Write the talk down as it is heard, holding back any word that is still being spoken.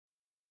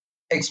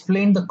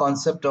Explain the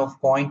concept of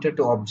pointer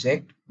to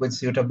object with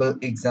suitable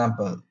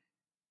example.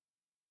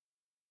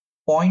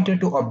 Pointer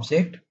to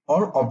object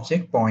or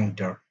object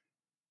pointer.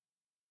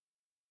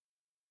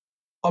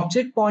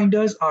 Object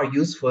pointers are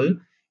useful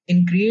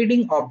in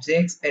creating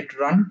objects at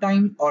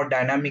runtime or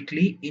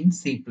dynamically in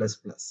C++.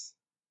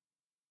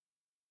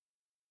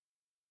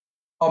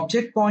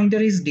 Object pointer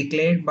is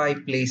declared by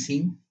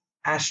placing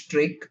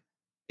asterisk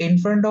in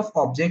front of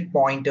object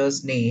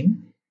pointer's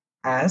name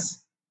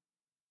as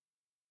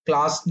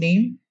class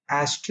name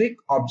asterisk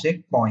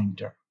object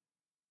pointer.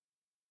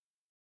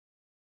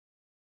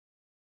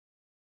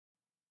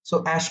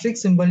 So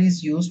asterisk symbol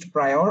is used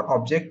prior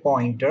object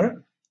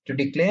pointer to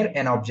declare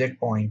an object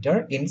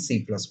pointer in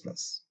C++.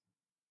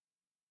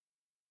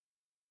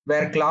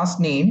 Where class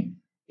name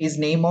is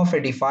name of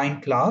a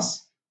defined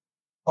class,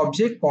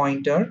 object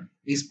pointer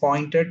is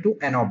pointer to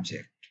an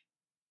object.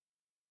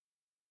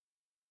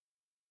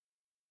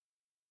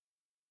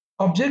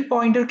 Object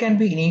pointer can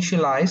be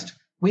initialized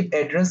with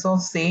address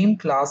of same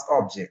class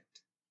object.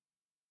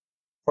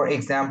 For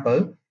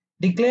example,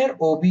 declare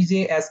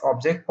obj as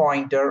object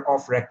pointer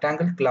of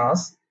rectangle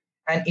class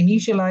and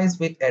initialize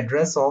with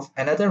address of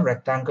another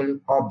rectangle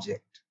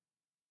object.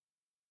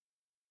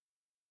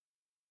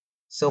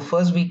 So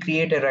first we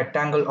create a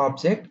rectangle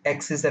object.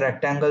 X is a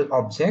rectangle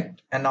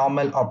object, a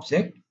normal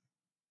object.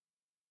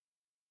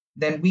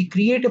 Then we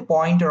create a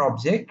pointer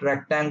object,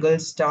 rectangle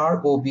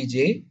star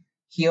obj.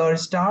 Here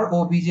star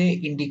obj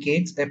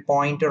indicates a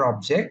pointer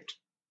object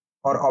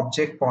or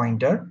object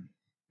pointer,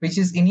 which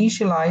is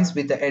initialized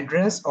with the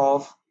address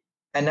of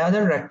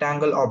another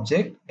rectangle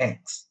object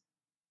X.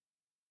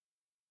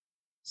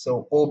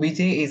 So obj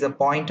is a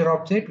pointer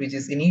object which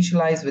is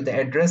initialized with the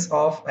address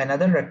of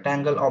another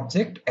rectangle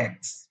object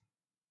X.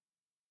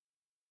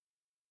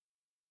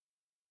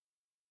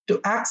 To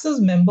access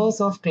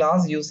members of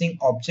class using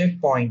object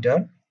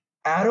pointer,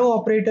 arrow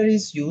operator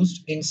is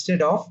used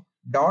instead of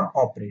dot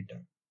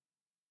operator.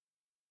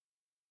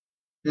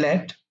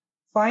 Let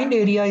find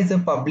area is a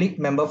public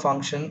member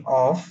function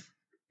of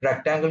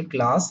rectangle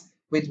class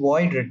with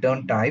void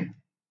return type.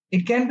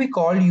 It can be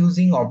called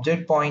using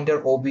object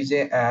pointer obj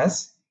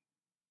as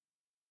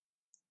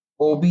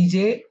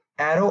obj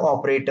arrow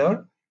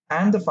operator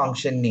and the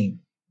function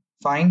name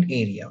find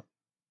area,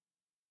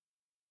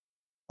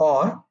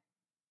 or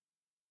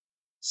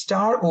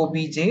star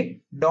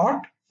obj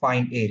dot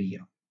find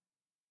area.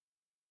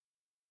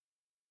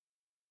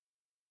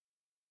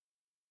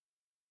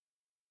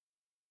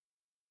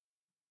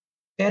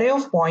 Array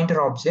of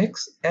pointer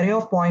objects. Array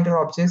of pointer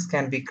objects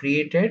can be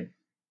created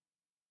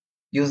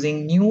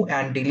using new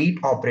and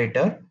delete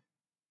operator.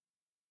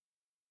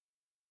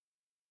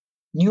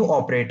 New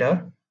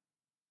operator.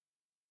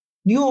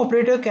 New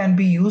operator can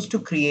be used to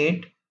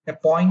create a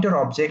pointer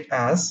object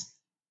as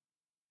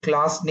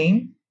class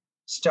name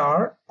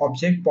star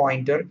object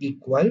pointer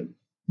equal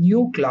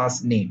new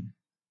class name.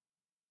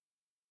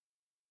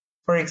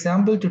 For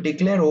example, to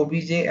declare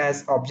obj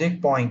as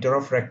object pointer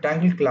of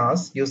rectangle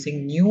class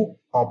using new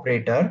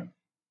operator,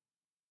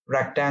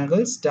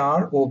 rectangle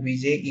star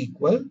obj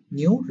equal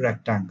new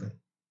rectangle.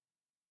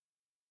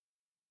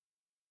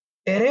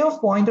 Array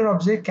of pointer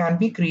object can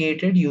be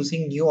created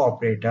using new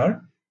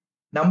operator.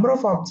 Number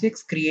of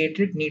objects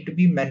created need to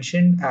be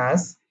mentioned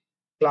as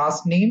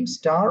class name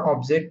star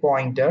object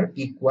pointer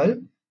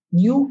equal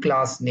new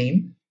class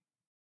name,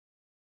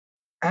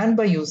 and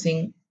by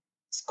using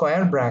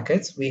square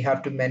brackets we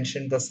have to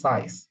mention the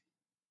size.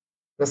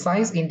 The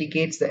size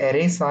indicates the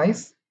array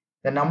size,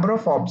 the number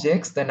of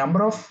objects, the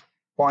number of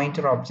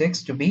pointer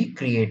objects to be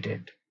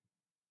created.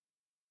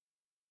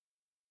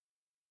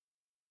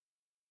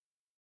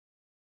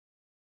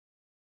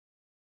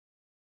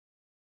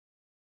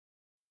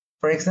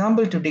 For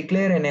example, to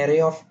declare an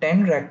array of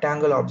 10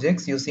 rectangle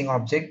objects using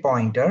object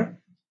pointer,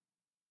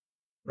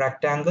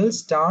 rectangle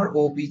star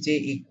obj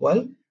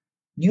equal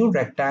new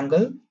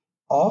rectangle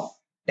of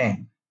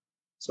 10.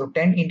 So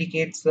 10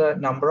 indicates the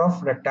number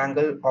of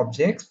rectangle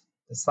objects,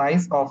 the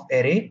size of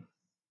array,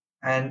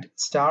 and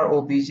star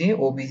obj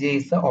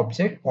is the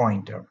object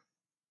pointer.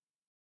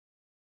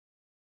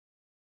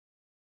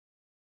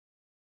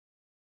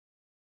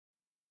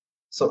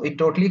 So it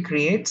totally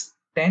creates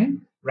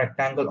 10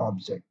 rectangle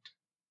objects,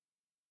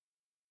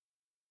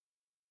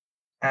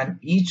 and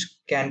each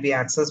can be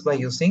accessed by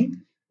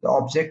using the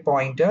object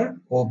pointer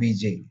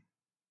obj.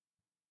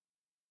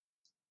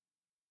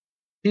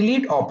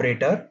 Delete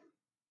operator.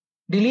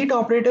 Delete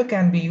operator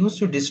can be used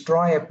to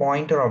destroy a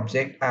pointer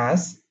object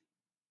as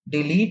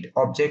delete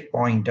object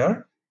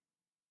pointer.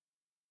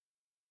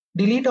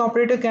 Delete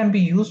operator can be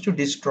used to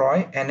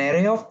destroy an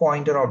array of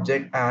pointer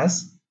object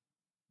as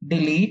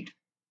delete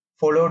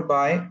followed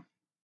by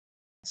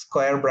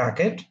square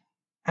bracket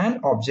and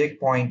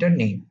object pointer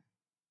name.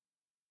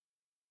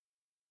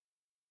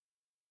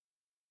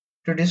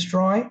 To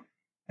destroy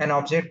an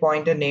object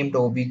pointer named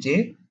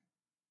obj,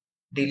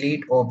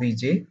 delete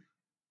obj.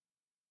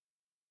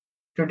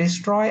 To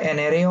destroy an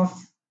array of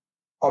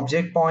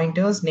object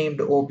pointers named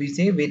obj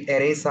with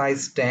array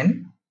size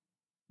 10,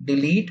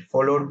 delete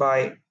followed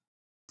by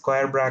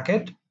square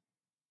bracket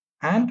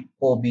and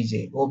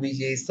obj.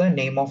 Obj is the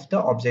name of the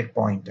object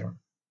pointer.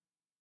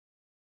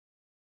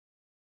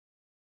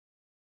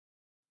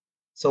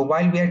 So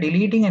while we are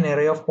deleting an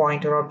array of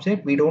pointer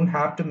object, we don't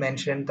have to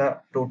mention the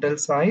total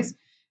size.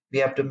 We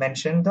have to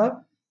mention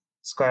the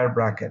square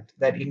bracket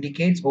that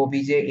indicates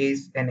obj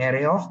is an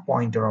array of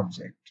pointer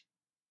object.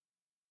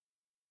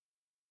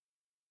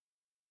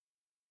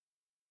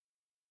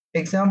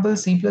 Example,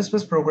 C++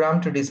 program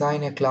to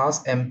design a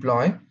class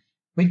employee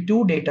with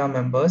two data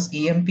members,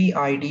 emp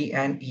id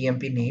and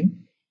emp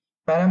name,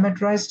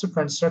 parameterized to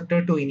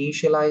constructor to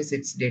initialize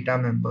its data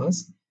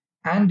members,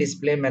 and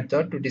display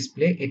method to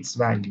display its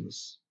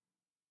values.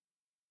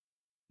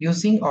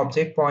 Using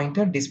object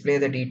pointer, display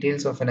the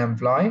details of an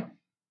employee.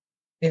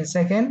 In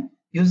second,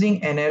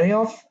 using an array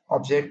of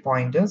object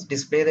pointers,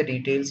 display the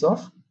details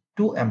of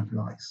two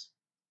employees.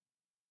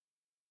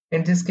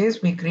 In this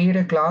case, we create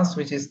a class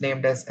which is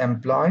named as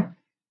employee.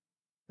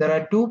 There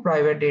are two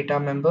private data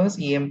members,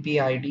 emp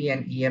id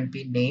and emp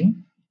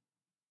name.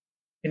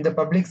 In the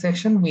public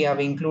section, we have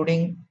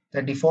including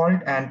the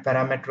default and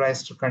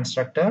parameterized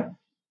constructor.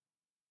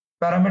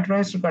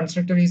 Parameterized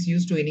constructor is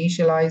used to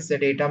initialize the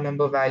data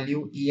member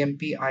value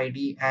emp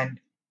id and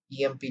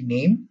emp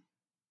name.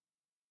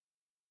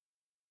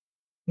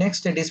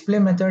 Next, a display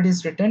method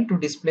is written to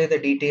display the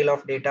detail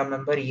of data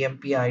member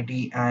emp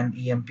id and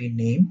emp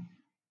name.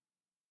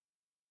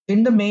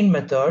 In the main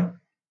method,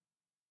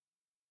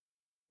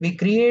 we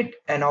create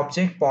an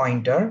object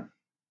pointer.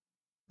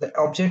 The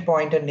object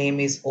pointer name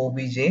is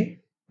obj.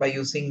 By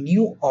using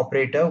new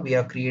operator, we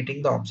are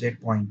creating the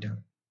object pointer.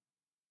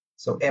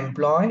 So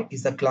employee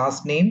is the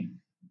class name,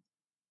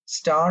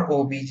 star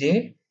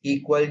obj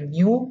equal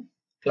new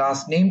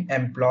class name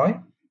employee,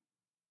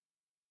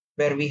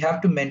 where we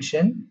have to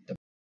mention the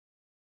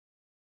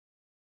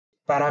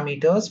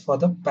parameters for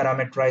the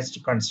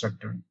parameterized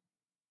constructor.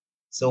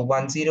 So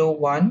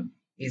 101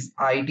 is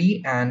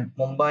ID and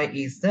Mumbai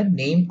is the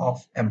name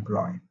of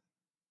employee.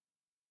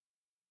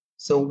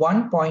 So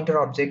one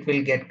pointer object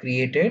will get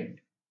created.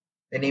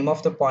 The name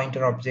of the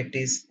pointer object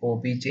is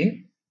obj.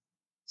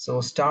 So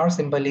star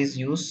symbol is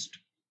used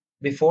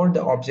before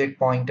the object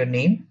pointer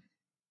name.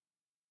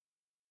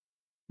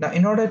 Now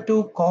in order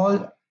to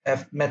call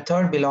a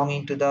method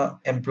belonging to the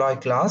employee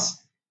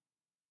class,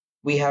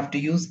 we have to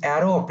use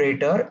arrow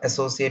operator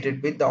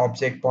associated with the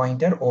object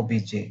pointer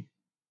obj.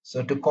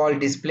 So to call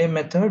display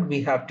method,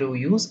 we have to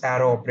use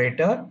arrow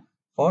operator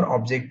for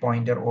object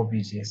pointer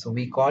obj. So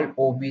we call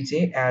obj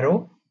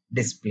arrow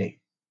display.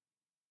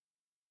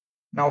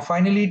 Now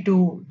finally,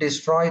 to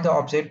destroy the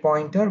object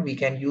pointer, we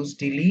can use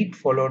delete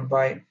followed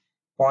by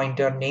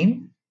pointer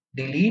name,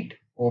 delete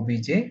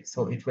obj.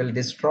 So it will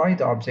destroy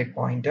the object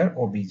pointer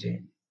obj.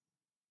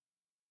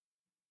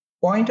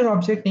 Pointer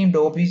object named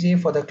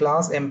obj for the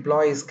class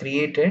employee is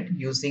created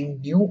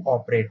using new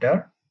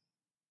operator.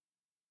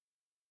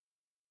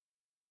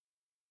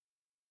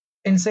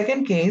 In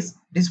second case,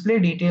 display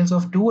details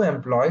of two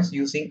employees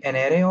using an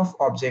array of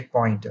object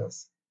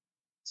pointers.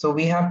 So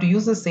we have to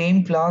use the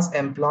same class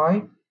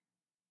employee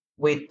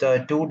with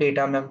two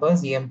data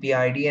members, emp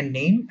id and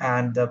name,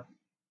 and the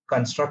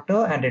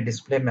constructor and a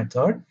display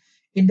method.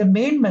 In the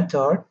main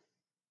method,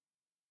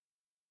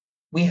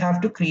 we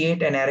have to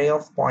create an array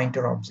of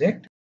pointer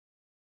object.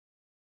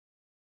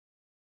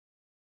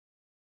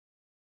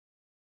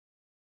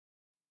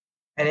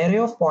 An array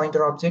of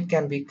pointer object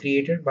can be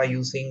created by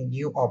using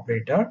new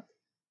operator.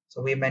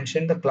 So we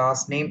mentioned the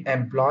class name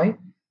employee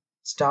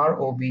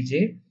star obj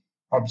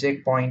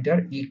object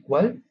pointer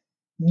equal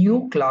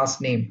new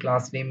class name.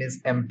 Class name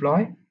is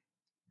employee.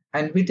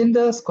 And within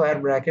the square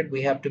bracket,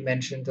 we have to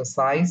mention the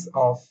size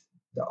of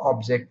the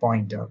object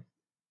pointer.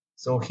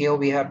 So here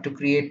we have to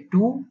create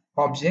two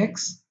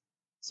objects.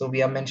 So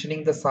we are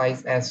mentioning the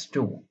size as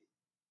 2.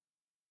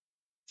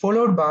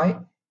 Followed by,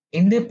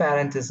 in the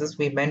parenthesis,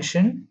 we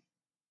mention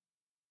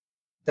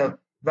the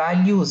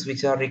values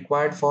which are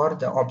required for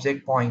the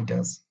object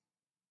pointers.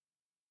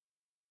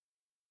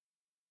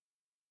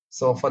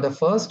 So for the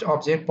first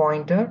object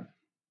pointer,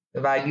 the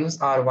values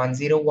are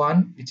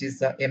 101, which is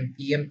the emp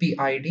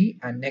id,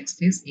 and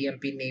next is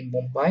emp name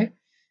Mumbai.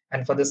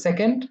 And for the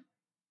second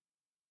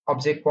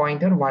object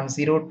pointer,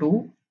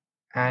 102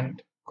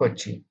 and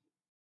Kochi.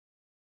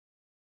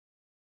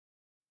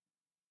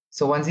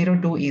 So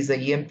 102 is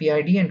the emp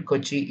id and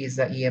Kochi is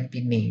the emp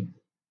name.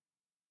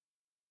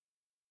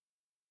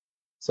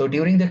 So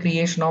during the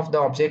creation of the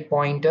object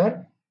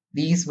pointer,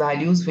 these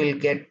values will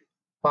get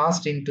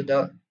passed into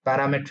the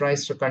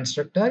parameterized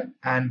constructor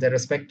and the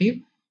respective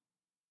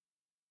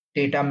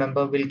data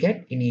member will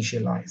get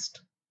initialized.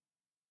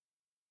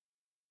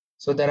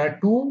 So there are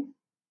two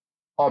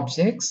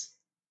objects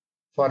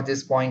for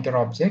this pointer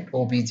object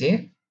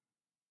obj.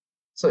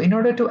 So in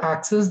order to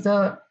access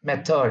the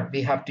method,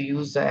 we have to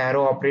use the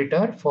arrow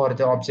operator for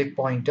the object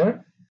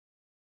pointer.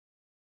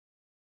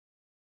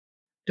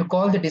 To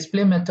call the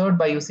display method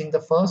by using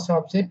the first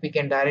object, we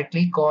can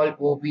directly call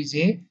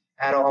obj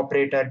arrow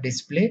operator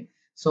display.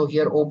 So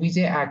here obj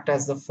act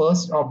as the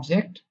first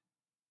object.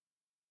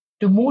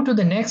 To move to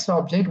the next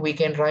object, we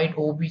can write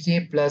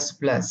obj plus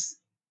plus.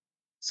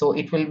 So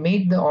it will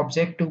make the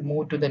object to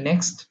move to the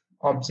next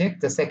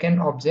object, the second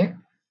object.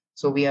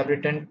 So we have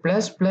written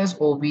plus plus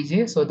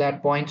obj, so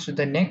that points to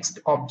the next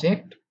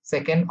object,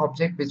 second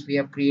object which we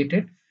have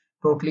created.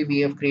 Totally we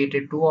have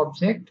created two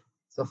objects.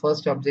 So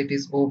first object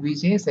is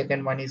obj,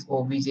 second one is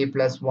obj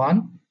plus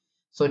 1.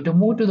 So to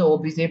move to the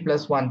obj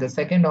plus 1, the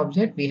second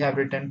object, we have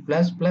written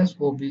plus plus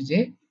obj,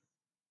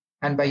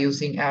 and by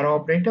using arrow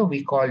operator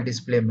we call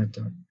display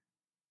method.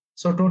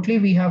 So totally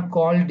we have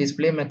called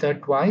display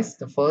method twice,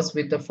 the first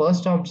with the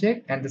first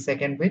object and the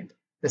second with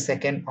the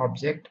second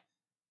object.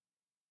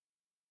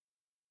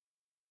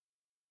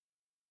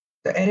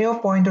 The array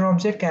of pointer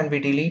object can be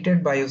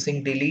deleted by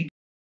using delete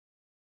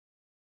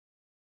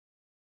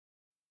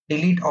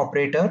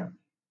operator,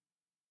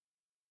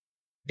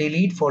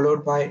 delete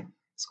followed by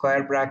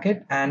square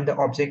bracket and the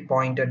object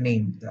pointer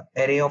name, the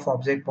array of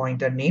object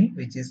pointer name,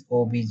 which is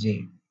obj.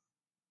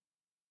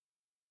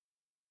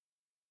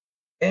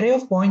 Array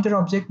of pointer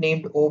object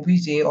named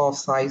obj of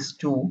size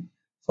 2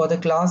 for the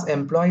class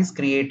employees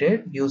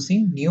created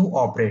using new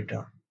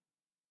operator.